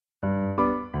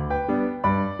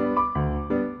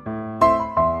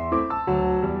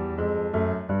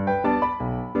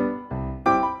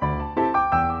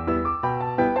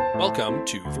Welcome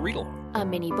to The Read Along, a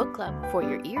mini book club for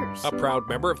your ears. a proud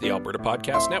member of the Alberta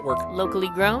Podcast Network. Locally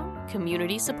grown,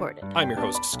 community supported. I'm your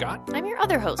host, Scott. I'm your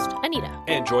other host, Anita.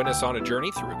 And join us on a journey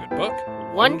through a good book,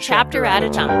 One chapter at a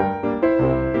time.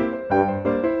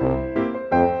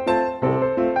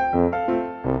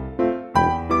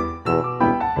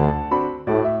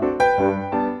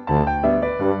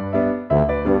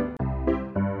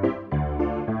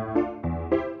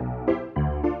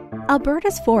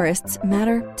 Alberta's forests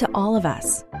matter to all of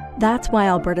us. That's why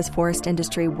Alberta's forest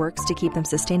industry works to keep them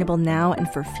sustainable now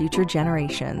and for future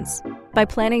generations. By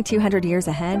planning 200 years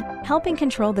ahead, helping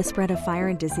control the spread of fire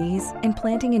and disease, and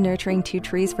planting and nurturing 2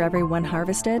 trees for every 1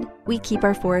 harvested, we keep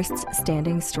our forests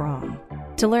standing strong.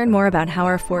 To learn more about how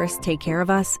our forests take care of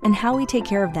us and how we take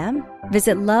care of them,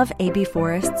 visit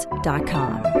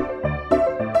loveabforests.com.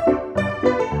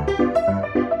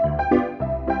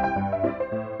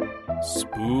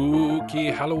 Spooky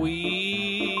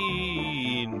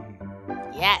Halloween.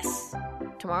 Yes.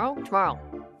 Tomorrow?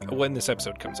 When this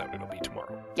episode comes out, it'll be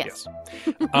tomorrow. Yes.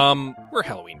 We're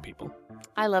Halloween people.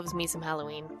 I loves me some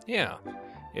Halloween. Yeah.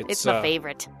 It's my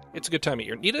favorite. It's a good time of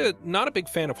year. Nita, not a big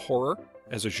fan of horror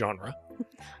as a genre,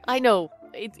 I know.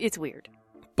 It's weird.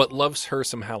 but loves her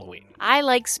some Halloween. I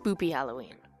like spoopy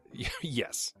Halloween.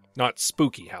 Yes. Not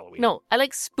spooky Halloween. No, I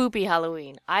like spoopy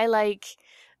Halloween. I like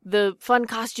the fun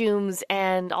costumes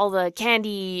and all the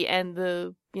candy and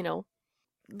the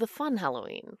fun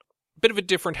Halloween. Bit of a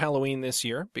different Halloween this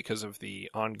year because of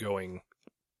the ongoing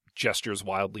gestures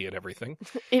wildly at everything.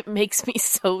 It makes me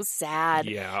so sad.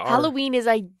 Yeah. Halloween is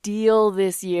ideal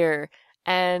this year,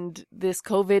 and this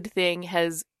COVID thing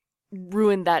has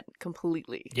ruined that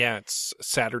completely. Yeah, it's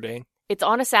Saturday. It's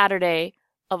on a Saturday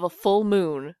of a full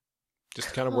moon.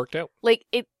 Just kind of worked out. Like,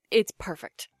 it's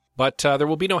perfect. But there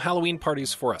will be no Halloween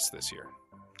parties for us this year.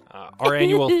 Our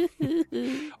annual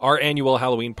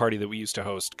Halloween party that we used to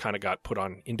host kind of got put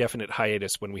on indefinite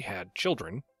hiatus when we had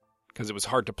children because it was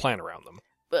hard to plan around them.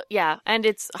 But yeah, and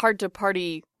it's hard to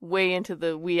party way into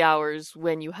the wee hours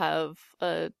when you have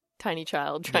a tiny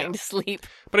child trying to sleep.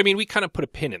 But I mean, we kind of put a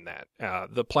pin in that.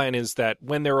 The plan is that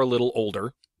when they're a little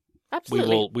older,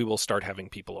 Absolutely. we will start having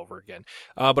people over again.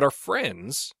 But our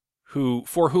friends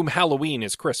for whom Halloween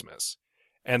is Christmas,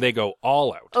 and they go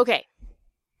all out. Okay.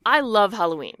 I love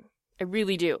Halloween. I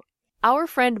really do. Our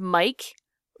friend Mike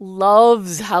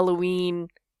loves Halloween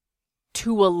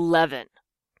to 11.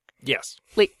 Yes.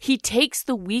 Like, he takes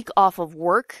the week off of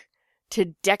work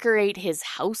to decorate his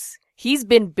house. He's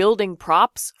been building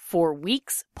props for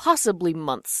weeks, possibly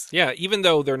months. Yeah, even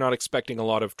though they're not expecting a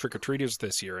lot of trick-or-treaters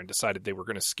this year and decided they were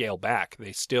going to scale back,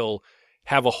 they still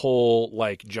have a whole,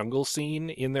 jungle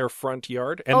scene in their front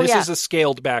yard. And this is a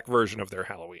scaled-back version of their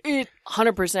Halloween. It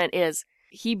 100% is.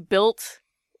 He built,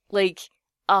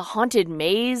 a haunted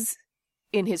maze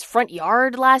in his front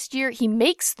yard last year. He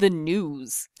makes the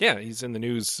news. Yeah, he's in the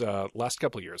news last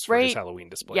couple of years for his Halloween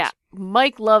displays. Yeah,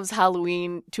 Mike loves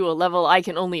Halloween to a level I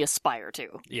can only aspire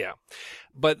to. Yeah,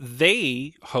 but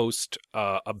they host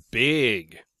a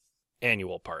big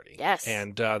annual party. Yes.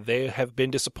 And they have been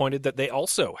disappointed that they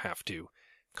also have to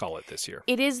call it this year.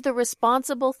 It is the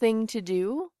responsible thing to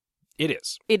do. It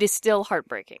is. It is still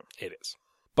heartbreaking. It is.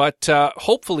 But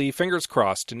hopefully, fingers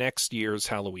crossed, next year's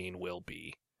Halloween will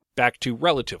be back to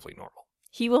relatively normal.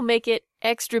 He will make it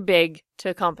extra big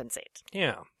to compensate.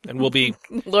 Yeah. And we'll be...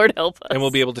 Lord help us. And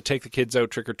we'll be able to take the kids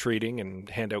out trick-or-treating and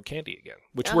hand out candy again,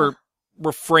 which we're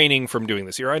refraining from doing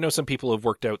this year. I know some people have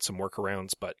worked out some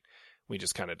workarounds, but we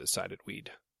just kind of decided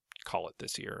we'd call it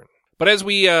this year. But as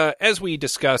we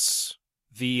discuss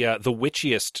the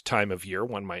witchiest time of year,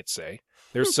 one might say,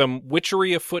 there's some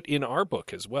witchery afoot in our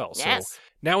book as well. Yes. So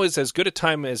now is as good a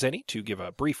time as any to give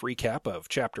a brief recap of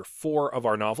Chapter 4 of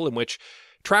our novel, in which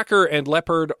Tracker and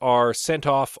Leopard are sent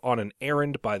off on an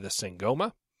errand by the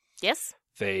Sangoma. Yes.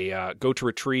 They go to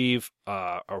retrieve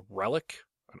a relic,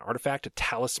 an artifact, a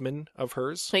talisman of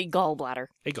hers. A gallbladder.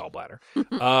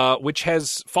 Which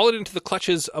has fallen into the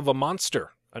clutches of a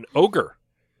monster, an ogre.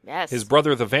 Yes. His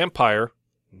brother, the vampire,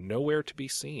 nowhere to be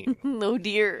seen. Oh,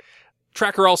 dear.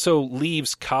 Tracker also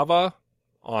leaves Kava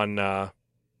on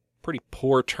pretty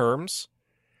poor terms.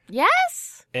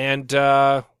 Yes. And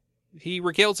he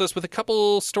regales us with a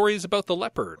couple stories about the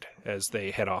leopard as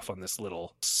they head off on this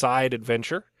little side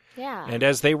adventure. Yeah. And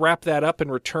as they wrap that up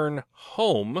and return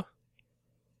home,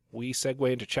 we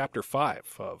segue into Chapter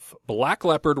 5 of Black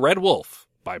Leopard, Red Wolf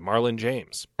by Marlon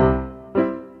James.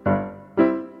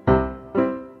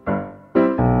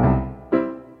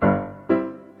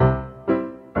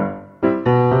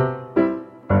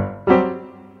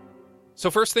 So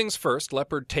first things first,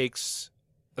 Leopard takes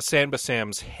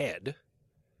Asanbasam's head,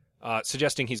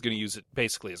 suggesting he's going to use it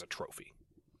basically as a trophy.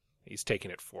 He's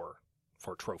taking it for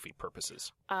trophy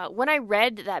purposes. When I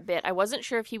read that bit, I wasn't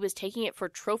sure if he was taking it for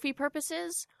trophy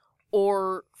purposes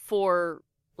or for,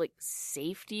 like,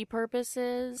 safety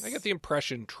purposes. I get the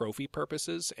impression trophy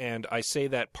purposes, and I say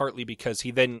that partly because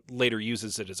he then later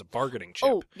uses it as a bargaining chip.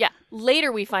 Oh, yeah.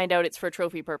 Later we find out it's for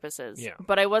trophy purposes. Yeah.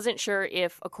 But I wasn't sure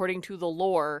if, according to the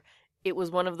lore, it was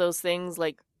one of those things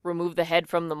like remove the head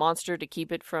from the monster to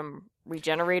keep it from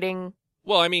regenerating.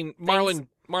 Well, I mean,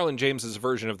 Marlon James's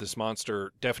version of this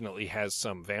monster definitely has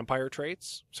some vampire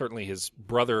traits. Certainly his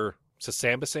brother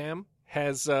Sasambasam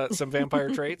has some vampire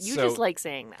traits. You just like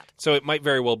saying that. So it might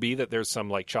very well be that there's some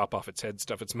like chop off its head,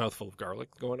 stuff its mouth full of garlic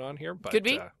going on here. But, could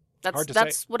be.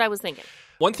 That's what I was thinking.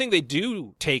 One thing they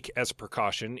do take as a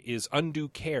precaution is undue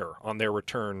care on their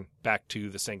return back to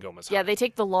the Sangoma's hut. Yeah, they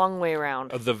take the long way around.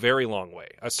 The very long way.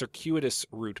 A circuitous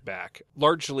route back.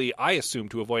 Largely, I assume,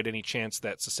 to avoid any chance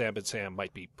that Sasambasam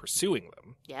might be pursuing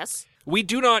them. Yes. We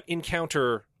do not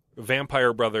encounter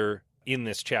Vampire Brother in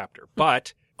this chapter,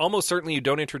 but almost certainly you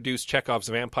don't introduce Chekhov's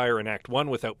vampire in Act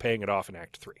 1 without paying it off in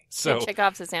Act 3. So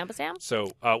Chekhov's Sasambasam?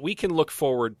 So we can look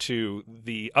forward to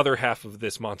the other half of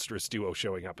this monstrous duo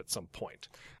showing up at some point.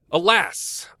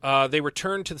 Alas, they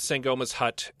return to the Sangoma's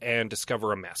hut and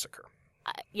discover a massacre.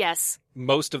 Yes.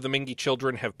 Most of the Mingi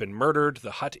children have been murdered,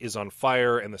 the hut is on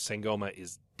fire, and the Sangoma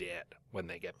is dead when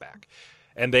they get back.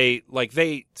 And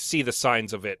they see the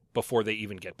signs of it before they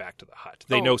even get back to the hut.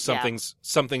 They know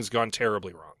something's gone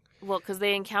terribly wrong. Well, because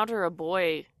they encounter a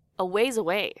boy a ways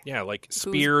away. Yeah, like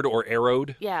speared or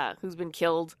arrowed. Yeah, who's been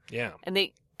killed. Yeah. And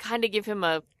they kind of give him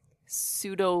a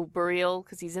pseudo-burial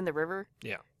because he's in the river.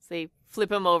 Yeah. So they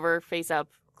flip him over, face up,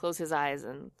 close his eyes,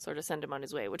 and sort of send him on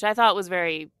his way, which I thought was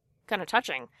very kind of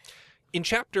touching. In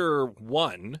Chapter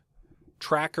 1,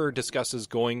 Tracker discusses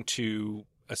going to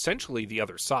essentially the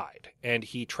other side, and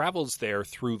he travels there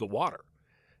through the water.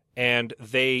 And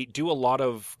they do a lot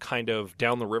of kind of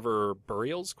down-the-river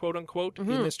burials, quote-unquote, in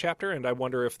this chapter, and I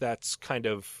wonder if that's kind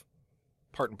of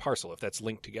part and parcel, if that's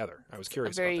linked together. I was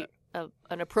curious about that.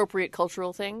 An appropriate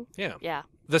cultural thing. Yeah. Yeah.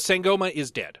 The Sangoma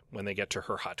is dead when they get to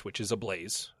her hut, which is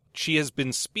ablaze. She has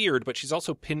been speared, but she's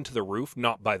also pinned to the roof,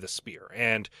 not by the spear.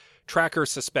 And Tracker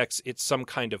suspects it's some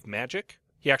kind of magic.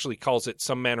 He actually calls it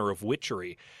some manner of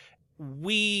witchery.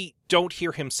 We don't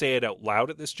hear him say it out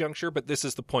loud at this juncture, but this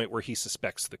is the point where he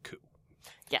suspects the coup.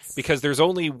 Yes. Because there's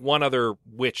only one other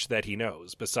witch that he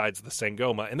knows besides the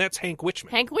Sangoma, and that's Hank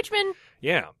Witchman. Hank Witchman?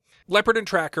 Yeah. Leopard and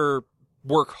Tracker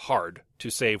work hard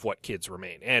to save what kids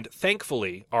remain. And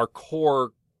thankfully, our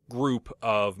core group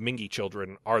of Mingi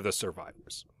children are the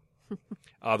survivors.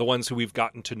 The ones who we've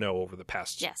gotten to know over the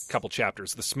past couple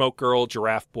chapters. The Smoke Girl,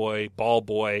 Giraffe Boy, Ball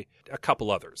Boy, a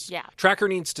couple others. Yeah. Tracker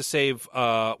needs to save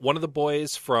one of the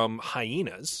boys from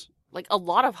hyenas. Like a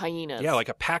lot of hyenas. Yeah, like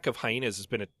a pack of hyenas has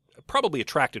been probably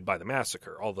attracted by the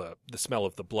massacre. All the smell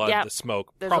of the blood, the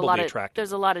smoke, probably attracted.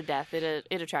 There's a lot of death. It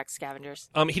attracts scavengers.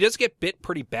 He does get bit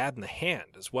pretty bad in the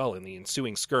hand as well in the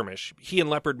ensuing skirmish. He and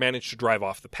Leopard manage to drive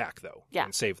off the pack, though,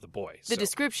 and save the boy. The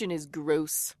description is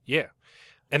gross. Yeah.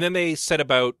 And then they set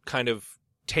about kind of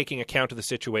taking account of the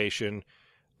situation,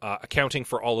 accounting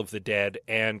for all of the dead,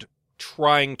 and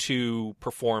trying to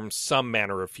perform some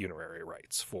manner of funerary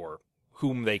rites for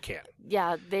whom they can.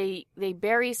 Yeah, they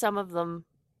bury some of them,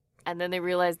 and then they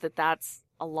realize that that's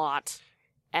a lot,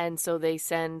 and so they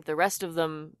send the rest of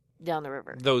them down the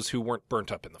river. Those who weren't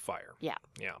burnt up in the fire. Yeah.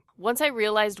 Yeah. Once I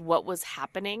realized what was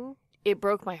happening, it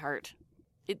broke my heart.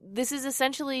 This is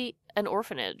essentially an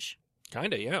orphanage.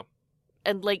 Kinda, yeah.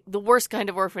 And, like, the worst kind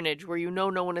of orphanage where you know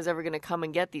no one is ever going to come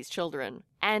and get these children.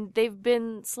 And they've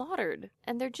been slaughtered.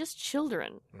 And they're just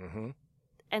children. Mm-hmm.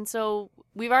 And so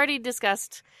we've already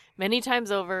discussed many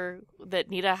times over that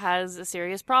Nita has a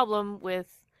serious problem with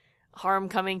harm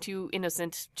coming to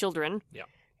innocent children. Yeah.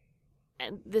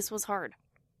 And this was hard.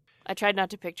 I tried not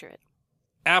to picture it.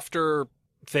 After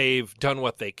they've done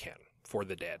what they can for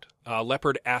the dead,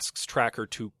 Leopard asks Tracker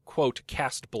to, quote,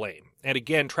 cast blame. And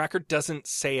again, Tracker doesn't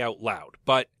say out loud,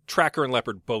 but Tracker and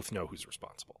Leopard both know who's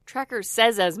responsible. Tracker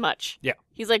says as much. Yeah.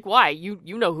 He's like, why? You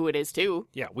know who it is, too.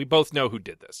 Yeah, we both know who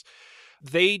did this.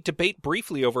 They debate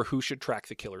briefly over who should track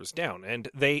the killers down, and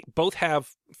they both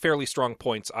have fairly strong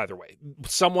points either way.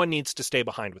 Someone needs to stay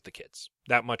behind with the kids.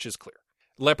 That much is clear.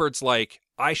 Leopard's like,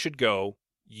 I should go.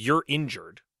 You're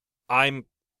injured. I'm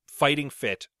fighting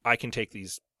fit. I can take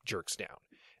these jerks down.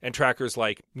 And Tracker's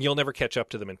like, you'll never catch up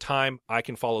to them in time. I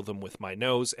can follow them with my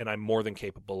nose, and I'm more than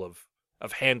capable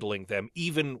of handling them,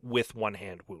 even with one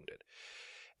hand wounded.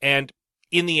 And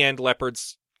in the end,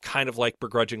 Leopard's kind of like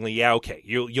begrudgingly, yeah, okay,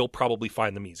 you'll probably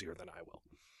find them easier than I will,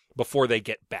 before they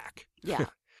get back. Yeah.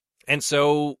 And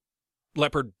so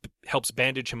Leopard helps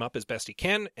bandage him up as best he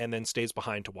can and then stays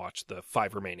behind to watch the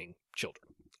 5 remaining children.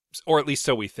 Or at least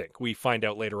so we think. We find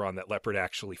out later on that Leopard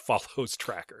actually follows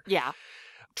Tracker. Yeah.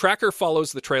 Tracker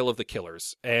follows the trail of the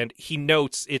killers, and he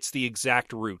notes it's the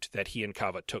exact route that he and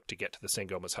Kava took to get to the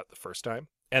Sangoma's hut the first time,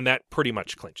 and that pretty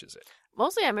much clinches it.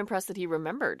 Mostly I'm impressed that he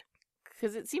remembered,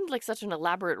 because it seemed like such an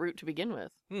elaborate route to begin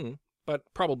with. But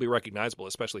probably recognizable,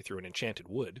 especially through an enchanted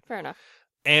wood. Fair enough.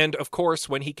 And, of course,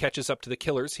 when he catches up to the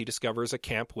killers, he discovers a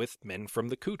camp with men from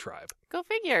the Ku tribe. Go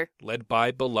figure. Led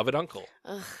by beloved uncle.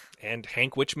 Ugh. And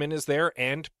Hank Witchman is there,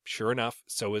 and, sure enough,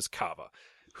 so is Kava,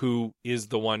 who is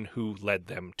the one who led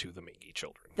them to the Mingi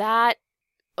children.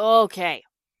 Okay.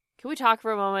 Can we talk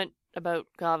for a moment about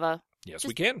Kava? Yes,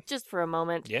 we can. Just for a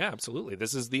moment. Yeah, absolutely.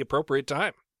 This is the appropriate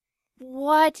time.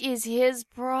 What is his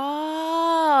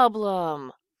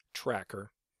problem? Tracker.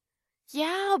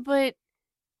 Yeah, but...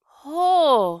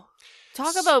 Oh,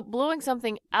 talk about blowing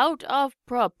something out of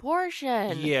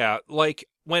proportion. Yeah, like,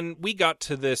 when we got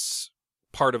to this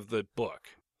part of the book,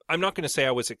 I'm not going to say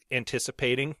I was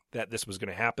anticipating that this was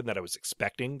going to happen, that I was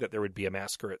expecting that there would be a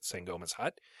massacre at Sangoma's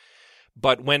hut.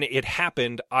 But when it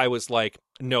happened, I was like,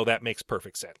 no, that makes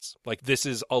perfect sense. Like, this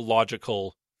is a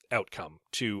logical outcome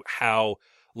to how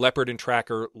Leopard and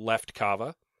Tracker left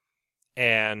Kava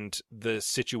and the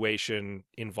situation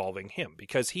involving him.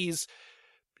 Because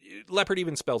Leopard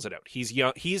even spells it out. He's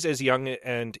young. He's as young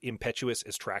and impetuous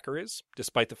as Tracker is,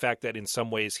 despite the fact that in some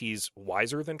ways he's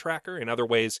wiser than Tracker. In other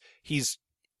ways, he's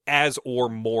as or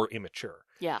more immature.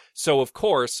 Yeah. So, of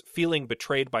course, feeling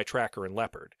betrayed by Tracker and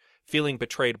Leopard, feeling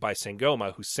betrayed by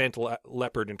Sangoma, who sent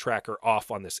Leopard and Tracker off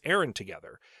on this errand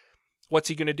together, what's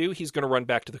he going to do? He's going to run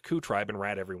back to the Ku tribe and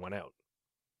rat everyone out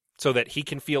so that he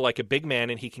can feel like a big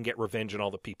man and he can get revenge on all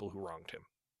the people who wronged him.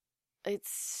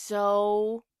 It's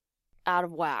so... out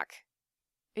of whack.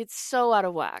 It's so out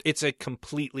of whack. It's a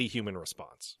completely human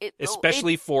response,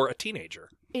 especially for a teenager.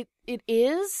 It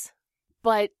is,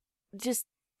 but just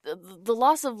the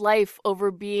loss of life over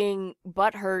being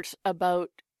butthurt about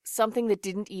something that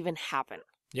didn't even happen.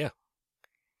 Yeah.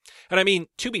 And I mean,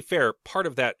 to be fair, part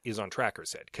of that is on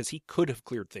Tracker's head, because he could have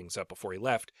cleared things up before he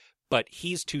left, but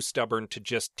he's too stubborn to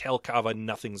just tell Kava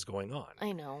nothing's going on.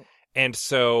 I know. And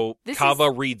so Kava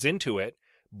reads into it,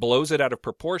 blows it out of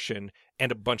proportion,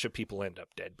 and a bunch of people end up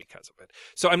dead because of it.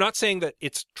 So I'm not saying that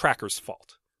it's Tracker's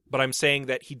fault, but I'm saying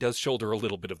that he does shoulder a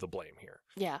little bit of the blame here.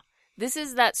 Yeah. This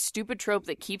is that stupid trope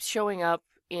that keeps showing up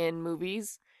in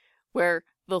movies where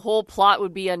the whole plot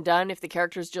would be undone if the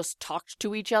characters just talked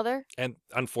to each other. And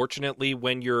unfortunately,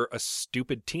 when you're a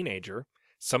stupid teenager,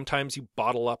 sometimes you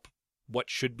bottle up what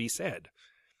should be said.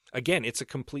 Again, it's a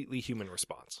completely human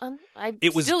response. I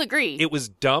still agree. It was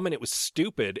dumb and it was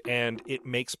stupid, and it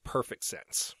makes perfect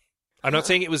sense. I'm not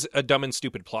saying it was a dumb and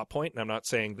stupid plot point, and I'm not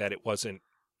saying that it wasn't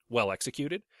well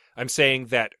executed. I'm saying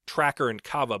that Tracker and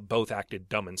Kava both acted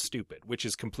dumb and stupid, which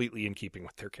is completely in keeping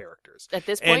with their characters. At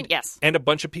this point, yes. And a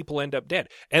bunch of people end up dead.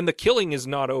 And the killing is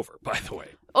not over, by the way.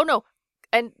 Oh, no.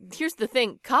 And here's the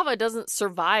thing. Kava doesn't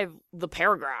survive the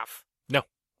paragraph. No.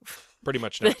 Pretty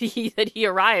much not. that he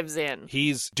arrives in.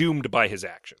 He's doomed by his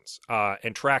actions,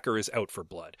 and Tracker is out for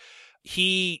blood.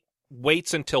 He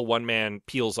waits until one man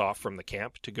peels off from the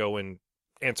camp to go and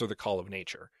answer the call of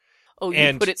nature. Oh,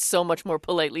 you put it so much more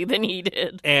politely than he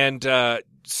did. And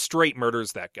straight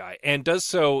murders that guy, and does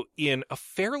so in a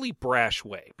fairly brash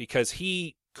way, because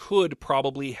he could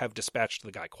probably have dispatched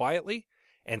the guy quietly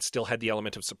and still had the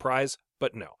element of surprise,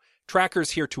 but no.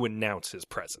 Tracker's here to announce his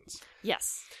presence.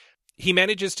 Yes. He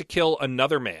manages to kill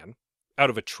another man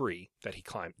out of a tree that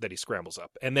he scrambles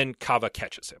up, and then Kava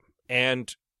catches him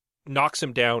and knocks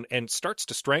him down and starts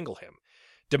to strangle him.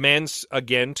 Demands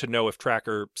again to know if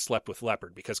Tracker slept with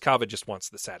Leopard, because Kava just wants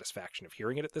the satisfaction of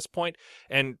hearing it at this point,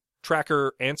 and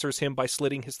Tracker answers him by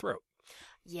slitting his throat.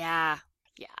 Yeah.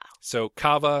 So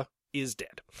Kava is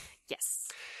dead. Yes.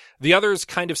 The others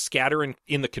kind of scatter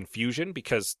in the confusion,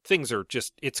 because things are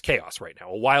it's chaos right now.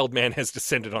 A wild man has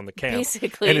descended on the camp.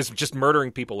 Basically. And is just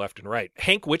murdering people left and right.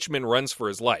 Hank Witchman runs for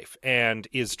his life and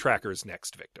is Tracker's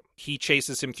next victim. He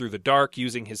chases him through the dark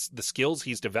using the skills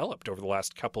he's developed over the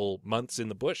last couple months in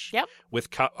the bush. Yep.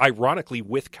 Ironically,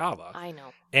 with Kava. I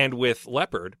know. And with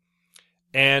Leopard,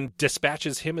 and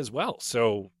dispatches him as well.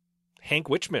 So Hank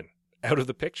Witchman out of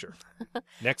the picture.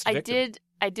 Next victim.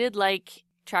 I did like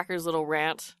Tracker's little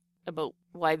rant about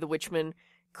why the witchman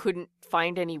couldn't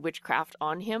find any witchcraft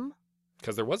on him.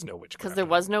 Because there was no witchcraft. Because there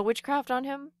was no witchcraft on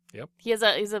him? Yep. He has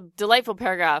a delightful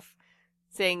paragraph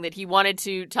saying that he wanted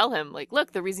to tell him, like,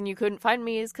 look, the reason you couldn't find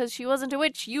me is because she wasn't a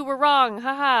witch. You were wrong.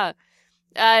 Haha.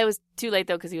 It was too late,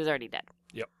 though, because he was already dead.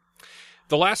 Yep.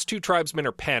 The last two tribesmen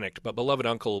are panicked, but beloved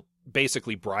uncle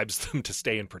basically bribes them to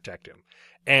stay and protect him.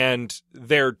 And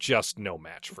they're just no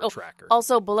match for Tracker.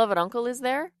 Also, beloved uncle is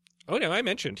there? Oh, no, I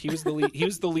mentioned he was he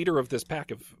was the leader of this pack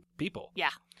of people.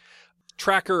 Yeah.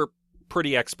 Tracker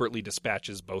pretty expertly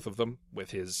dispatches both of them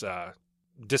with his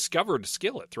discovered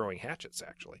skill at throwing hatchets,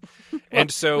 actually.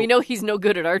 And so we know he's no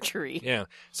good at archery. Yeah.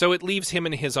 So it leaves him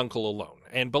and his uncle alone.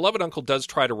 And beloved uncle does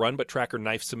try to run, but Tracker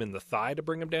knifes him in the thigh to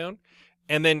bring him down,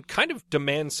 and then kind of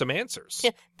demands some answers.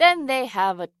 Yeah. Then they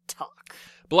have a talk.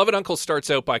 Beloved uncle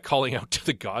starts out by calling out to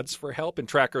the gods for help, and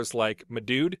Tracker's like, "My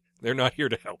dude, they're not here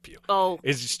to help you. Oh.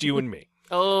 It's just you and me."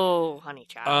 Oh, honey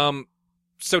child.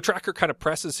 So Tracker kind of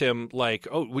presses him like,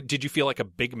 "Oh, did you feel like a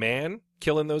big man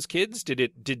killing those kids?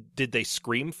 Did they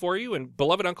scream for you?" And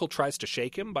beloved uncle tries to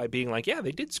shake him by being like, "Yeah,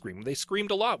 they did scream. They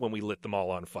screamed a lot when we lit them all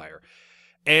on fire."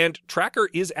 And Tracker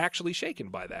is actually shaken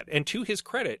by that. And to his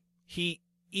credit, he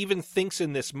even thinks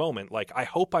in this moment, like, I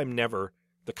hope I'm never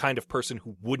the kind of person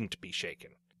who wouldn't be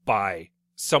shaken by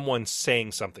someone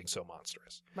saying something so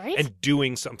monstrous. Right? And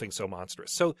doing something so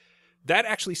monstrous. So that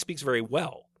actually speaks very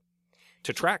well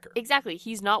to Tracker. Exactly.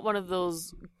 He's not one of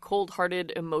those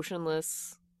cold-hearted,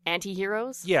 emotionless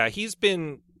anti-heroes. Yeah, he's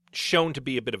been shown to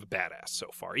be a bit of a badass so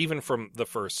far, even from the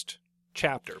first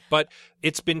chapter. But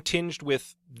it's been tinged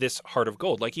with this heart of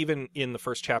gold. Like even in the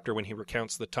first chapter when he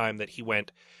recounts the time that he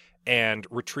went and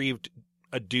retrieved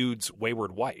a dude's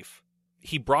wayward wife,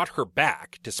 he brought her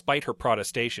back despite her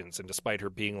protestations and despite her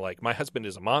being like, "My husband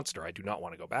is a monster. I do not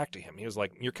want to go back to him." He was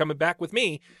like, "You're coming back with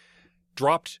me."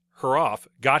 Dropped her off,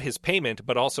 got his payment,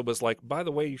 but also was like, "By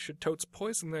the way, you should totes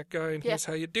poison that guy, and here's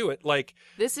how you do it." Like,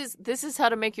 this is how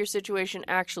to make your situation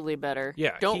actually better.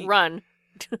 Yeah, Don't run.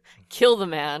 Kill the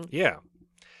man. Yeah.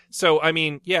 So, I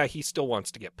mean, yeah, he still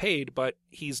wants to get paid, but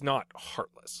he's not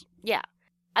heartless. Yeah.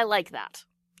 I like that.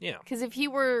 Yeah. Because if he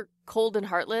were cold and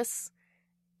heartless,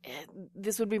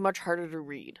 this would be much harder to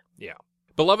read. Yeah.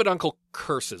 Beloved uncle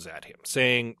curses at him,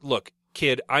 saying, "Look,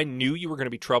 kid, I knew you were going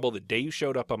to be trouble the day you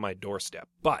showed up on my doorstep,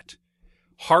 but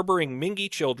harboring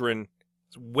Mingi children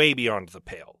is way beyond the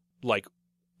pale. Like,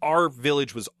 our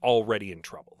village was already in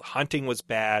trouble. The hunting was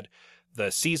bad, the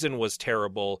season was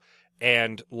terrible,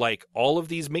 and, like, all of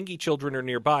these Mingi children are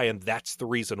nearby, and that's the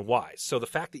reason why. So the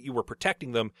fact that you were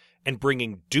protecting them and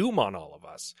bringing doom on all of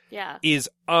us is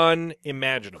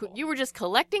unimaginable." You were just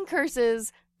collecting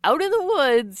curses out in the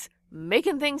woods,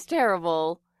 making things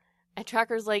terrible, and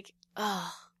Tracker's like,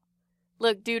 "Oh,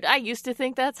 look, dude, I used to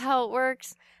think that's how it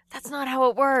works. That's not how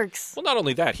it works." Well, not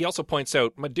only that, he also points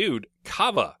out, my dude,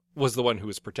 Kava was the one who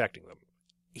was protecting them.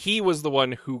 He was the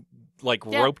one who,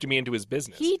 roped me into his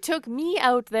business. He took me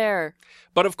out there.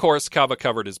 But, of course, Kava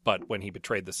covered his butt when he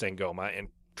betrayed the Sangoma and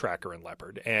Tracker and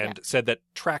Leopard, and said that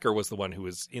Tracker was the one who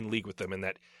was in league with them, and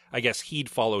that, I guess, he'd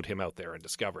followed him out there and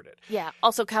discovered it. Yeah.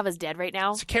 Also, Kava's dead right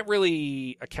now. So he can't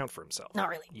really account for himself. Not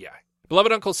really. Yeah.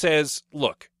 Beloved uncle says,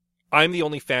 "Look, I'm the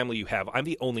only family you have. I'm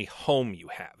the only home you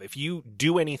have. If you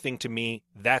do anything to me,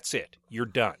 that's it. You're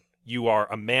done. You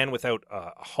are a man without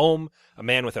a home, a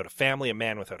man without a family, a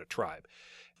man without a tribe."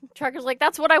 Tracker's like,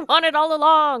 "That's what I wanted all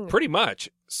along." Pretty much.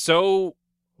 So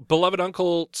beloved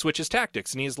uncle switches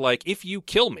tactics, and he's like, "If you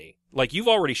kill me, like, you've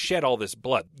already shed all this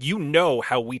blood. You know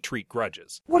how we treat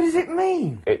grudges." What does it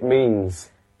mean? It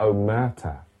means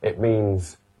omerta. It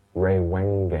means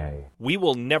rewenge. "We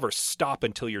will never stop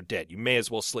until you're dead. You may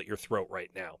as well slit your throat right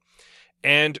now."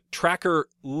 And Tracker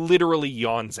literally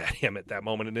yawns at him at that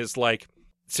moment and is like,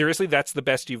 "Seriously, that's the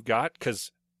best you've got?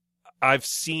 Because I've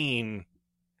seen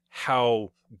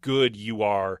how good you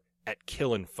are at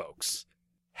killing folks,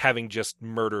 having just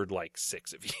murdered like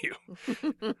 6 of you."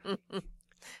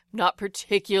 Not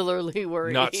particularly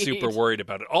worried. Not super worried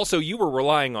about it. Also, you were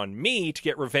relying on me to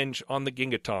get revenge on the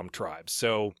Gingatom tribe,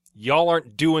 so y'all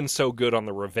aren't doing so good on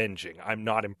the revenging. I'm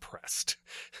not impressed.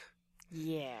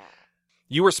 Yeah.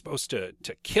 You were supposed to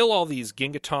kill all these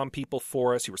Gingatom people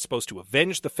for us. You were supposed to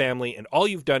avenge the family, and all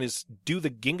you've done is do the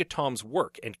Gingatom's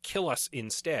work and kill us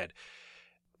instead.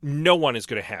 No one is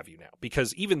going to have you now,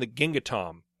 because even the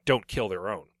Gingatom don't kill their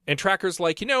own. And Tracker's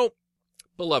like,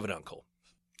 beloved uncle,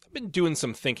 I've been doing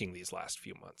some thinking these last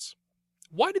few months.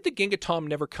 Why did the Gingatom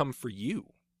never come for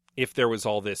you if there was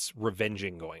all this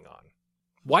revenging going on?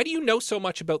 Why do you know so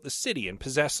much about the city and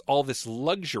possess all this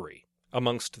luxury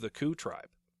amongst the Ku tribe?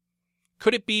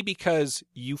 Could it be because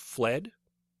you fled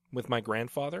with my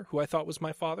grandfather, who I thought was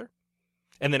my father,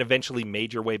 and then eventually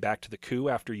made your way back to the Ku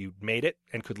after you made it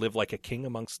and could live like a king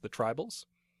amongst the tribals?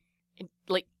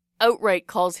 Like, outright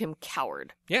calls him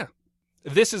coward. Yeah.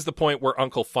 This is the point where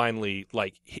Uncle finally,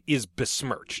 is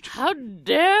besmirched. How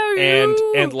dare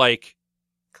you! And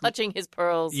clutching his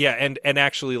pearls. Yeah, and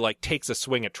actually, takes a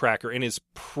swing at Tracker and is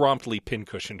promptly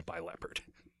pincushioned by Leopard.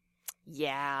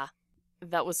 Yeah.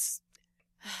 That was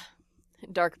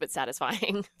dark but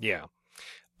satisfying. Yeah.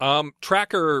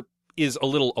 Tracker is a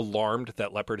little alarmed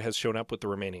that Leopard has shown up with the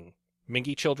remaining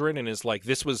Mingy children and is like,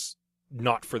 this was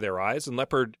not for their eyes. And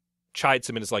Leopard chides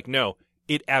him and is like, no,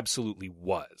 it absolutely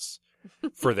was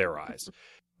for their eyes.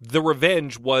 The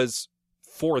revenge was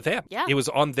for them. Yeah. It was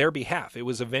on their behalf. It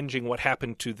was avenging what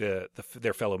happened to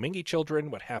their fellow Mingy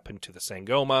children, what happened to the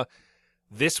Sangoma.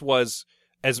 This was,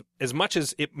 as much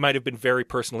as it might have been very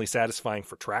personally satisfying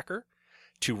for Tracker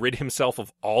to rid himself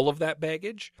of all of that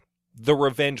baggage, the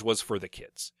revenge was for the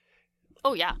kids.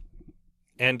 Oh, yeah.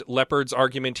 And Leopard's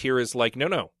argument here is like,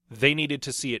 no, they needed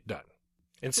to see it done.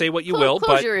 And say what you will,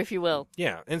 closure, if you will.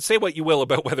 Yeah, and say what you will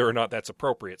about whether or not that's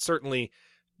appropriate. Certainly,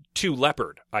 to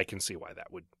Leopard, I can see why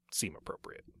that would seem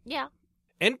appropriate. Yeah.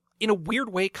 And in a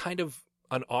weird way, kind of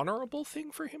an honorable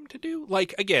thing for him to do.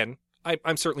 Like, again,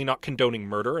 I'm certainly not condoning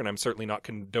murder, and I'm certainly not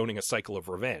condoning a cycle of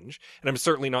revenge, and I'm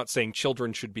certainly not saying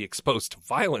children should be exposed to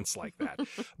violence like that.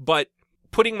 But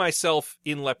putting myself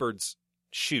in Leopard's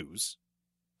shoes,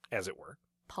 as it were.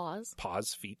 Pause,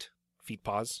 feet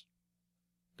pause.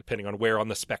 Depending on where on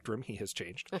the spectrum he has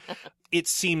changed. It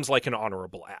seems like an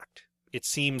honorable act. It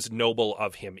seems noble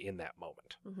of him in that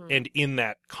moment. Mm-hmm. And in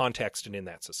that context and in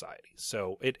that society.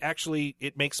 So it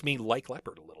makes me like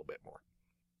Leopard a little bit more.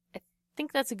 I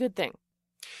think that's a good thing.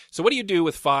 So what do you do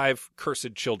with 5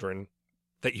 cursed children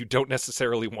that you don't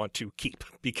necessarily want to keep?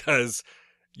 Because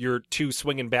you're 2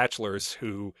 swinging bachelors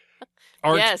who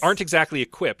aren't exactly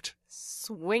equipped.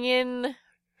 Swinging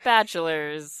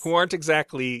bachelors. Who aren't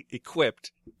exactly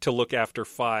equipped to look after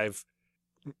 5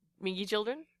 Mingy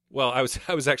children? Well, I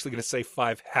was actually going to say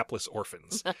 5 hapless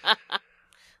orphans.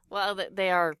 Well,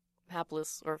 they are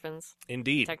hapless orphans.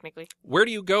 Indeed. Technically. Where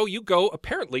do you go? You go,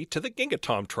 apparently, to the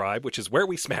Gingatom tribe, which is where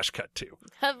we smash cut to.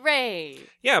 Hooray!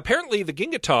 Yeah, apparently the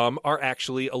Gingatom are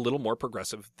actually a little more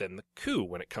progressive than the Ku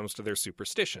when it comes to their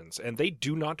superstitions, and they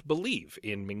do not believe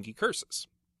in Mingy curses.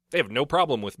 They have no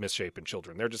problem with misshapen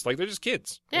children. They're just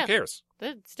kids. Yeah. Who cares?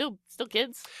 They're still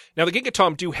kids. Now, the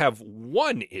Gingatom do have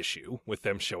one issue with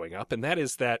them showing up, and that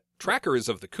is that Tracker is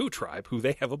of the Ku tribe, who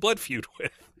they have a blood feud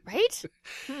with. Right?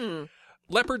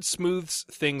 Leopard smooths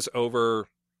things over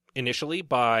initially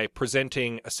by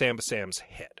presenting a Sambasam's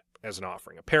head as an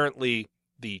offering. Apparently,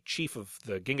 the chief of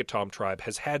the Gingatom tribe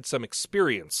has had some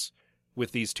experience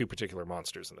with these 2 particular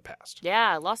monsters in the past.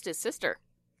 Yeah, lost his sister.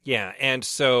 Yeah, and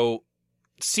so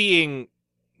seeing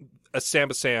a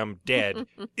Sambasam dead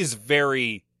is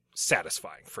very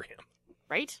satisfying for him.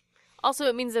 Right? Also,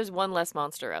 it means there's one less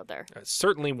monster out there.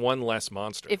 Certainly one less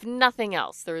monster. If nothing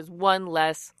else, there is one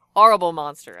less horrible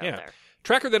monster out there.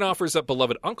 Tracker then offers up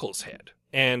beloved uncle's head,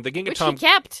 and the Gingatom... Which he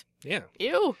kept. Yeah.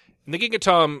 Ew. And the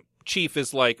Gingatom chief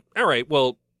is like, all right,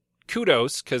 well,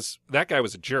 kudos, because that guy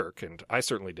was a jerk, and I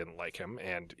certainly didn't like him,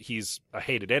 and he's a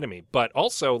hated enemy. But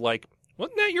also, like,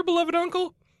 wasn't that your beloved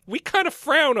uncle? We kind of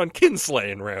frown on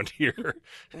kinslaying around here.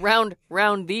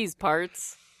 round these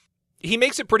parts. He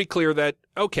makes it pretty clear that,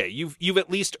 okay, you've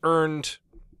at least earned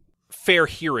fair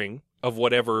hearing of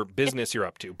whatever business you're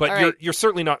up to, but you're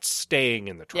certainly not staying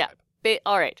in the tribe. Yeah.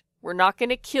 All right. We're not going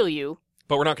to kill you.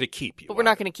 But we're not going to keep you. But we're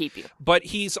not going to keep you. But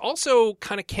he's also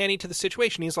kind of canny to the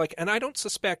situation. He's like, and I don't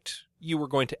suspect you were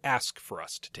going to ask for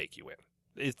us to take you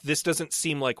in. This doesn't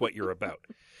seem like what you're about.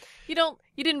 You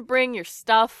didn't bring your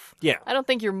stuff. Yeah. I don't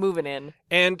think you're moving in.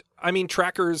 And, I mean,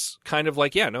 Tracker's kind of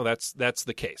like, yeah, no, that's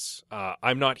the case.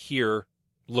 I'm not here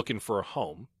looking for a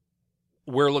home.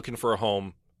 We're looking for a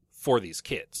home for these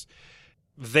kids.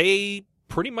 They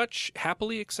pretty much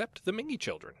happily accept the Mingy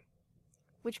children.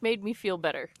 Which made me feel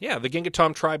better. Yeah, the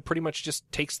Gingatom tribe pretty much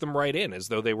just takes them right in as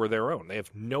though they were their own. They have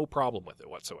no problem with it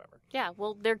whatsoever. Yeah,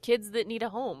 well, they're kids that need a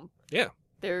home. Yeah.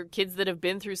 They're kids that have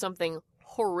been through something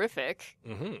horrific.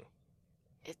 Mm-hmm.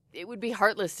 It would be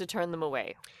heartless to turn them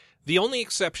away. The only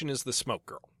exception is the Smoke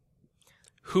Girl,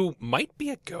 who might be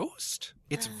a ghost.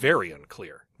 It's very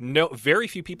unclear. No, very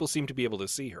few people seem to be able to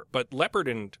see her, but Leopard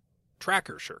and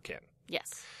Tracker sure can.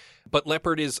 Yes. But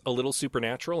Leopard is a little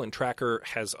supernatural, and Tracker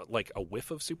has like a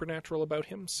whiff of supernatural about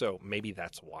him, so maybe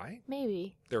that's why.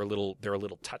 Maybe. They're a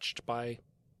little touched by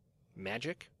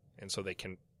magic, and so they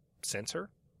can sense her.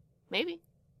 Maybe.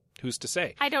 Who's to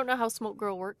say? I don't know how Smoke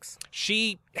Girl works.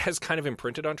 She has kind of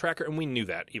imprinted on Tracker, and we knew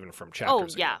that even from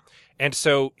chapters ago. Yeah. And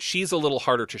so she's a little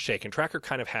harder to shake, and Tracker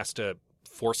kind of has to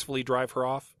forcefully drive her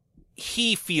off.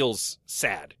 He feels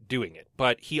sad doing it,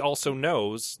 but he also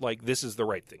knows, like, this is the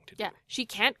right thing to do. Yeah, she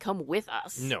can't come with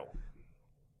us. No.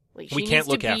 Like, we can't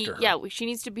look after her. Yeah, she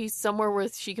needs to be somewhere where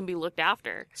she can be looked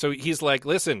after. So he's like,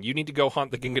 listen, you need to go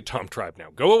haunt the Gingatom tribe now.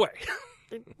 Go away.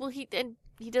 Well, he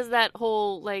does that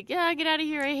whole, like, yeah, get out of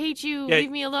here, I hate you, Yeah,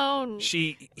 leave me alone.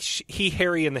 He,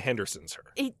 Harry, and the Hendersons her.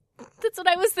 That's what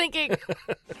I was thinking.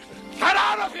 Get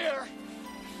out of here!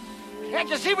 Can't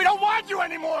you see we don't want you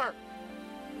anymore?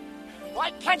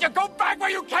 Why can't you go back where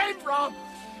you came from?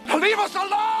 Leave us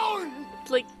alone!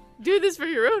 Like, do this for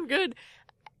your own good.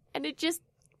 And it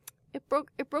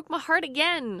broke my heart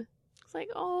again. It's like,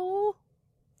 oh,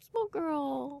 small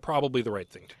girl. Probably the right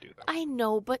thing to do, though. I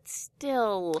know, but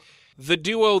still. The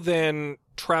duo then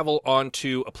travel on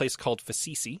to a place called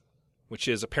Facisi, which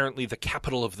is apparently the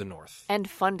capital of the North. And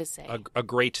fun to say. A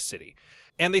great city.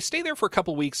 And they stay there for a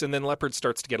couple weeks, and then Leopard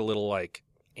starts to get a little, like,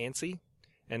 antsy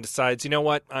and decides, you know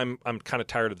what, I'm kind of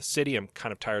tired of the city. I'm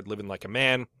kind of tired living like a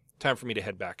man. Time for me to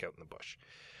head back out in the bush.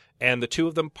 And the two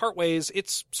of them part ways.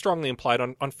 It's strongly implied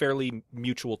on fairly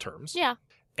mutual terms. Yeah.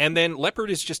 And then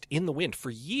Leopard is just in the wind for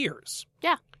years.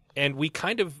 Yeah. And we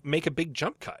kind of make a big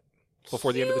jump cut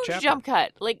before the end of the chapter. Jump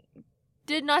cut. Like,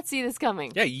 did not see this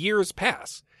coming. Yeah, years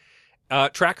pass.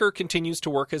 Tracker continues to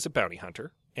work as a bounty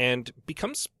hunter and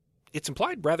becomes, it's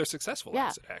implied, rather successful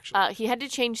as it, actually. He had to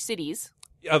change cities.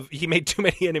 He made too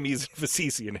many enemies in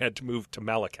Facisi and had to move to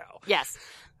Malakau. Yes.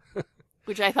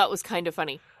 Which I thought was kind of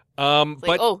funny.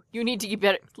 But oh, you need to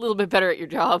get a little bit better at your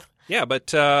job. Yeah,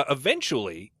 but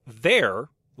eventually,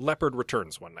 Leopard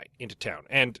returns one night into town,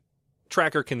 and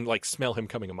Tracker can, like, smell him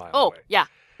coming a mile away. Oh, yeah.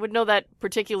 Would know that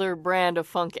particular brand of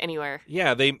funk anywhere.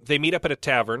 Yeah, they meet up at a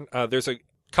tavern. There's a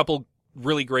couple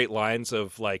really great lines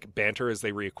of, like, banter as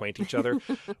they reacquaint each other.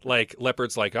 Like,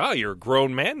 Leopard's like, you're a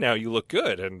grown man now, you look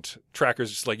good. And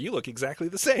Tracker's just like, you look exactly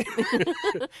the same.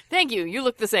 Thank you, you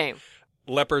look the same.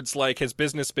 Leopard's like, has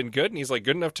business been good? And he's like,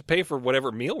 good enough to pay for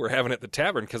whatever meal we're having at the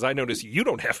tavern, because I notice you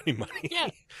don't have any money. Yeah.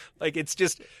 Like, it's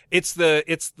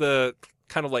the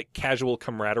kind of like casual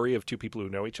camaraderie of two people who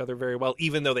know each other very well,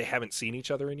 even though they haven't seen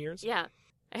each other in years. Yeah.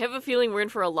 I have a feeling we're in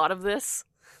for a lot of this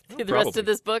through the rest of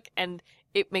this book, and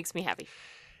it makes me happy.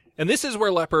 And this is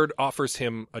where Leopard offers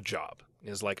him a job.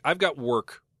 He's like, I've got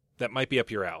work that might be up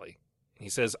your alley. He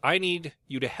says, I need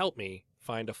you to help me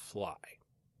find a fly.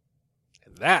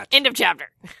 And that end of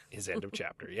chapter. Is end of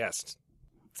chapter, yes.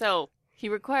 So he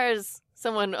requires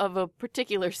someone of a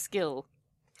particular skill.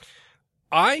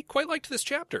 I quite liked this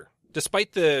chapter,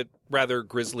 despite the rather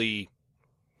grisly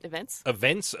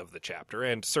events of the chapter.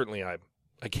 And certainly I'm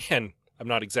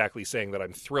not exactly saying that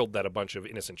I'm thrilled that a bunch of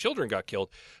innocent children got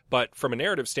killed, but from a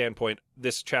narrative standpoint,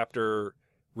 this chapter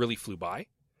really flew by.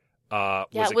 It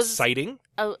was exciting.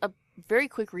 A very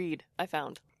quick read, I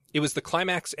found. It was the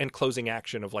climax and closing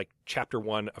action of, like, chapter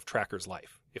 1 of Tracker's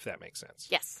life, if that makes sense.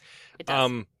 Yes, it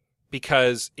does.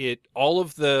 Because all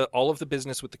of the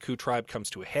business with the Ku tribe comes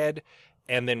to a head,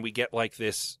 and then we get, like,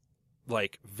 this,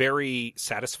 like, very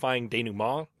satisfying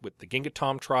denouement with the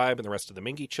Gingatom tribe and the rest of the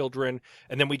Mingi children,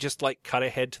 and then we just, like, cut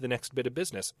ahead to the next bit of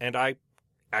business, and I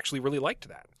actually really liked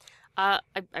that.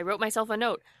 I wrote myself a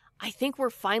note. I think we're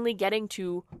finally getting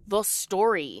to the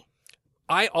story.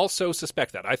 I also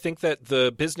suspect that. I think that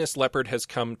the business Leopard has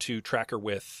come to Tracker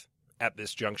with at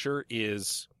this juncture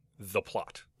is the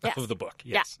plot of the book.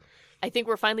 Yes. Yeah. I think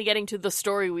we're finally getting to the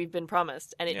story we've been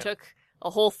promised, and it took a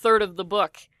whole third of the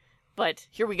book, but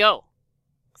here we go.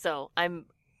 So I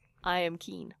am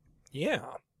keen. Yeah.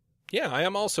 Yeah, I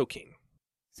am also keen.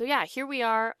 So yeah, here we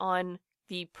are on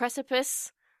the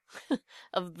precipice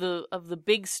of the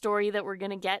big story that we're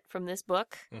going to get from this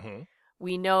book. Mm-hmm.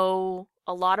 We know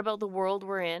a lot about the world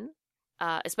we're in,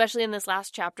 especially in this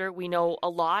last chapter. We know a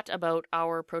lot about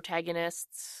our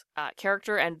protagonist's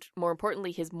character and, more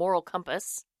importantly, his moral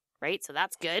compass, right? So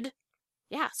that's good.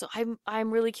 Yeah, so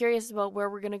I'm really curious about where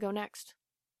we're going to go next.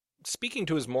 Speaking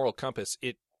to his moral compass,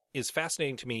 it is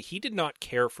fascinating to me. He did not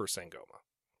care for Sangoma.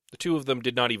 The two of them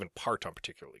did not even part on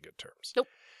particularly good terms. Nope.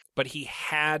 But he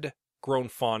had grown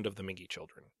fond of the Mingi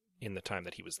children in the time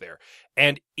that he was there.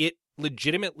 And it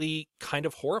legitimately kind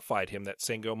of horrified him that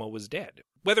Sangoma was dead.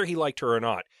 Whether he liked her or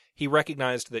not, he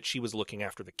recognized that she was looking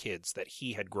after the kids that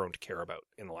he had grown to care about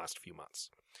in the last few months.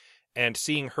 And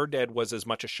seeing her dead was as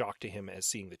much a shock to him as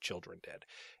seeing the children dead.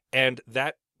 And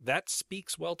that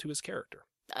speaks well to his character.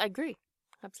 I agree.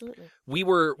 Absolutely. We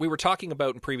were talking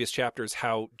about in previous chapters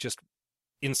how just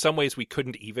in some ways we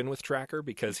couldn't even with Tracker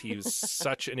because he was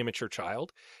such an immature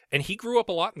child. And he grew up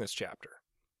a lot in this chapter.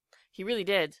 He really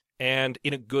did. And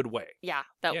in a good way. Yeah.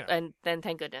 And then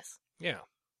thank goodness. Yeah.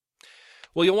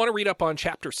 Well, you'll want to read up on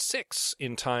Chapter 6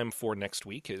 in time for next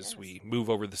week as we move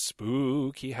over the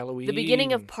spooky Halloween. The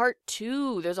beginning of Part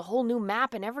 2. There's a whole new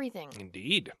map and everything.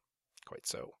 Indeed. Quite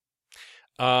so.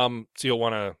 So you'll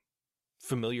want to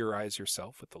familiarize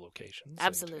yourself with the locations.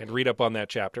 Absolutely. And read up on that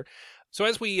chapter. So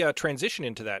as we transition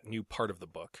into that new part of the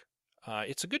book,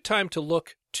 it's a good time to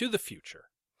look to the future.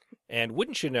 And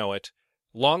wouldn't you know it,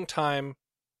 longtime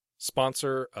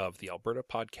sponsor of the Alberta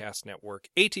Podcast Network,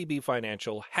 ATB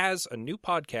Financial, has a new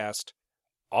podcast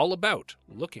all about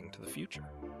looking to the future.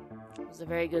 It was a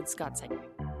very good Scott segment.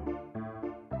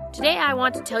 Today I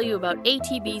want to tell you about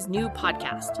ATB's new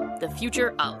podcast, The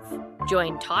Future Of.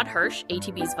 Join Todd Hirsch,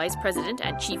 ATB's Vice President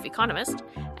and Chief Economist,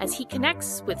 as he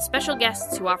connects with special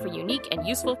guests who offer unique and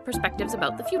useful perspectives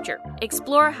about the future.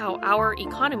 Explore how our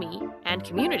economy and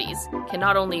communities can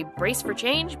not only brace for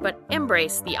change, but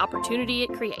embrace the opportunity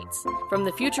it creates. From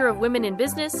the future of women in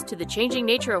business to the changing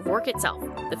nature of work itself,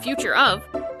 The Future Of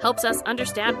helps us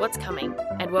understand what's coming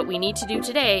and what we need to do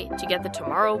today to get the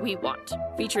tomorrow we want.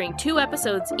 Featuring 2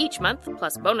 episodes each month,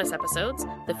 plus bonus episodes,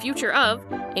 The Future Of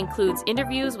includes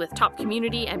interviews with top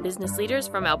community and business leaders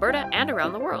from Alberta and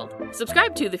around the world.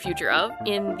 Subscribe to The Future Of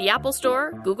in the Apple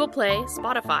Store, Google Play,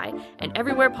 Spotify, and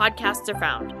everywhere podcasts are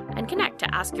found, and connect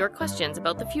to ask your questions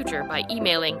about the future by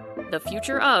emailing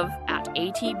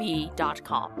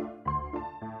thefutureof@atb.com.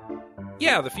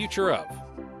 Yeah, The Future Of.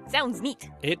 Sounds neat.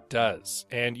 It does.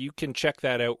 And you can check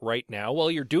that out right now. While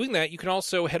you're doing that, you can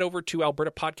also head over to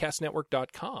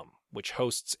albertapodcastnetwork.com, which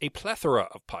hosts a plethora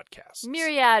of podcasts.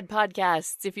 Myriad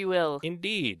podcasts, if you will.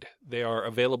 Indeed. They are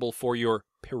available for your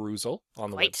perusal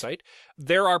on the Right. website.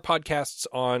 There are podcasts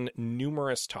on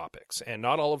numerous topics, and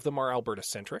not all of them are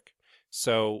Alberta-centric.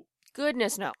 So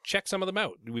Goodness no. check some of them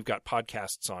out. We've got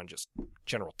podcasts on just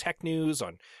general tech news,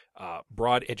 on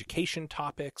broad education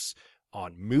topics,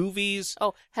 on movies.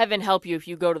 Oh, heaven help you if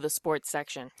you go to the sports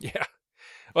section. Yeah.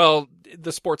 Well,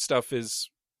 the sports stuff is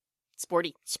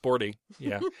Sporty.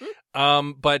 Yeah.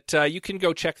 But you can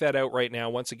go check that out right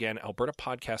now. Once again,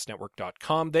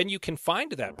 albertapodcastnetwork.com. Then you can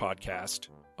find that podcast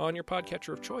on your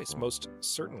podcatcher of choice, most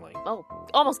certainly. Oh,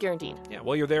 almost guaranteed. Yeah,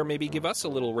 while you're there, maybe give us a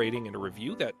little rating and a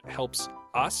review. That helps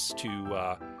us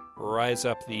to rise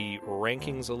up the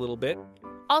rankings a little bit.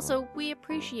 Also, we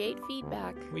appreciate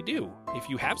feedback. We do. If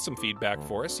you have some feedback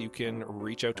for us, you can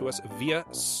reach out to us via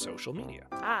social media.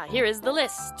 Here is the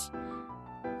list.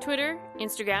 Twitter,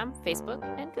 Instagram, Facebook,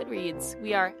 and Goodreads.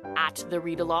 We are at The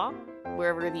Read Along,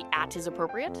 wherever the @ is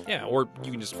appropriate. Yeah, or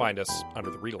you can just find us under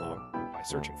the read along by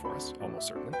searching for us, almost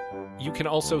certainly. You can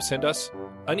also send us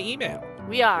an email.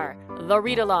 We are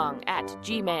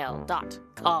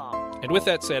thereadalong@gmail.com. And with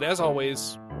that said, as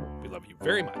always, we love you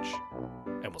very much,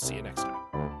 and we'll see you next time.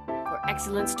 For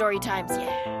excellent story times,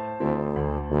 yeah.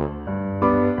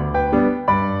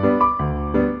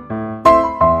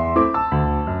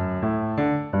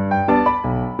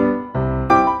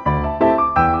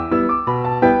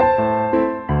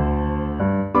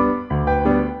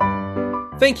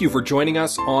 Thank you for joining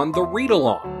us on The Read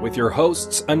Along with your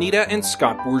hosts, Anita and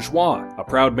Scott Bourgeois. A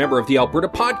proud member of the Alberta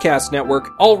Podcast Network,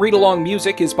 all Read Along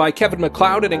music is by Kevin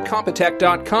MacLeod at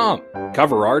Incompetech.com.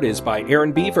 Cover art is by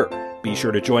Aaron Beaver. Be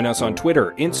sure to join us on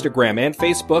Twitter, Instagram, and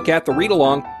Facebook at The Read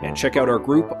Along, and check out our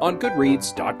group on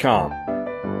Goodreads.com.